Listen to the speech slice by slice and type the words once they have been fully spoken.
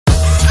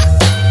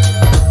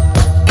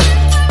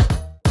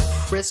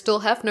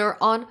Crystal Hefner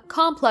on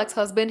complex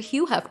husband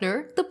Hugh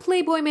Hefner, the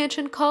Playboy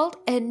mansion called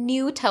a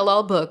new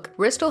tell-all book.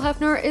 Crystal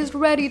Hefner is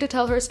ready to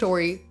tell her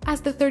story.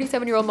 As the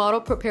 37-year-old model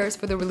prepares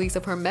for the release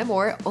of her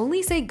memoir,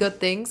 Only Say Good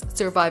Things,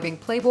 Surviving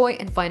Playboy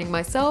and Finding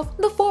Myself,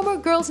 the former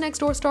Girls Next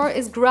Door star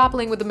is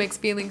grappling with the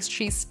mixed feelings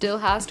she still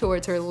has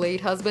towards her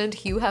late husband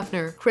Hugh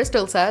Hefner.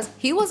 Crystal says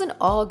he wasn't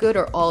all good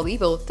or all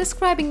evil,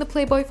 describing the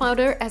Playboy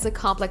founder as a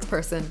complex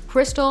person.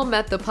 Crystal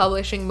met the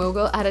publishing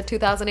mogul at a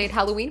 2008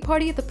 Halloween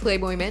party at the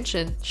Playboy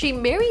mansion. She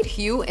married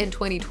Hugh in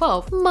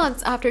 2012,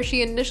 months after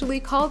she initially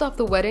called off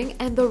the wedding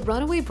and the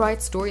runaway bride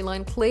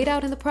storyline played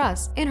out in the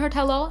press. In her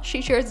tell-all, she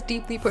shares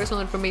deeply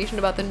personal information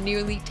about the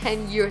nearly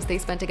 10 years they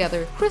spent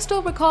together.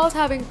 Crystal recalls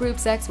having group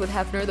sex with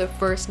Hefner the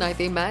first night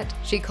they met.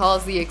 She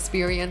calls the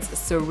experience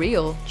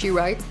surreal. She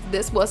writes,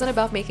 "This wasn't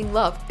about making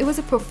love, it was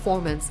a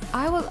performance.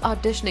 I was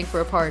auditioning for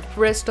a part.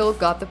 Crystal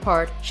got the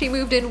part. She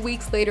moved in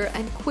weeks later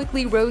and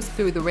quickly rose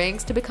through the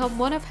ranks to become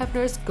one of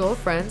Hefner's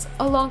girlfriends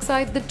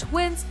alongside the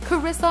twins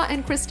Carissa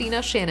and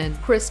Christina Shannon."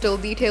 Crystal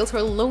details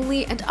her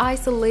lonely and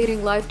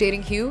isolating life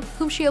dating Hugh,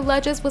 whom she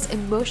alleges was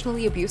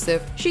emotionally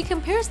abusive. She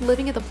compares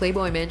living at the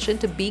Playboy mansion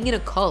to being in a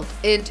cult.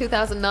 In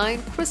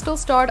 2009, Crystal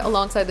starred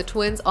alongside the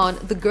twins on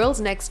The Girls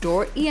Next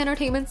Door, E!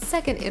 Entertainment's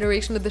second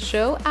iteration of the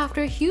show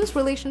after Hugh's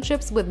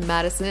relationships with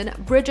Madison,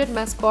 Bridget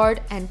Mesquard,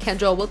 and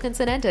Kendra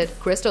Wilkinson ended.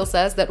 Crystal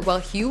says that while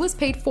Hugh was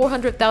paid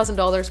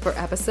 $400,000 per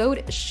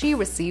episode, she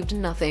received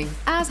nothing.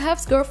 As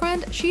Hef's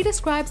girlfriend, she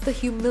describes the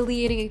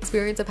humiliating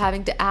experience of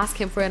having to ask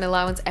him for an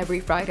allowance every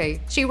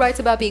Friday. She writes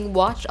about being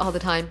watched all the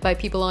time by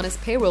people on his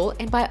payroll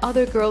and by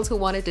other girls who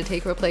wanted to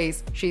take her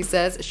place. She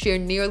says she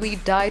nearly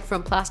died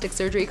from plastic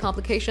surgery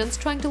complications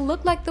trying to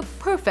look like the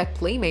perfect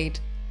playmate.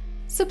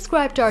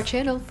 Subscribe to our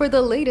channel for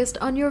the latest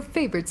on your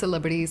favorite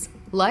celebrities.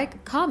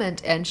 Like,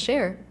 comment, and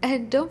share.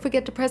 And don't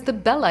forget to press the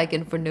bell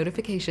icon for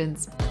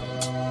notifications.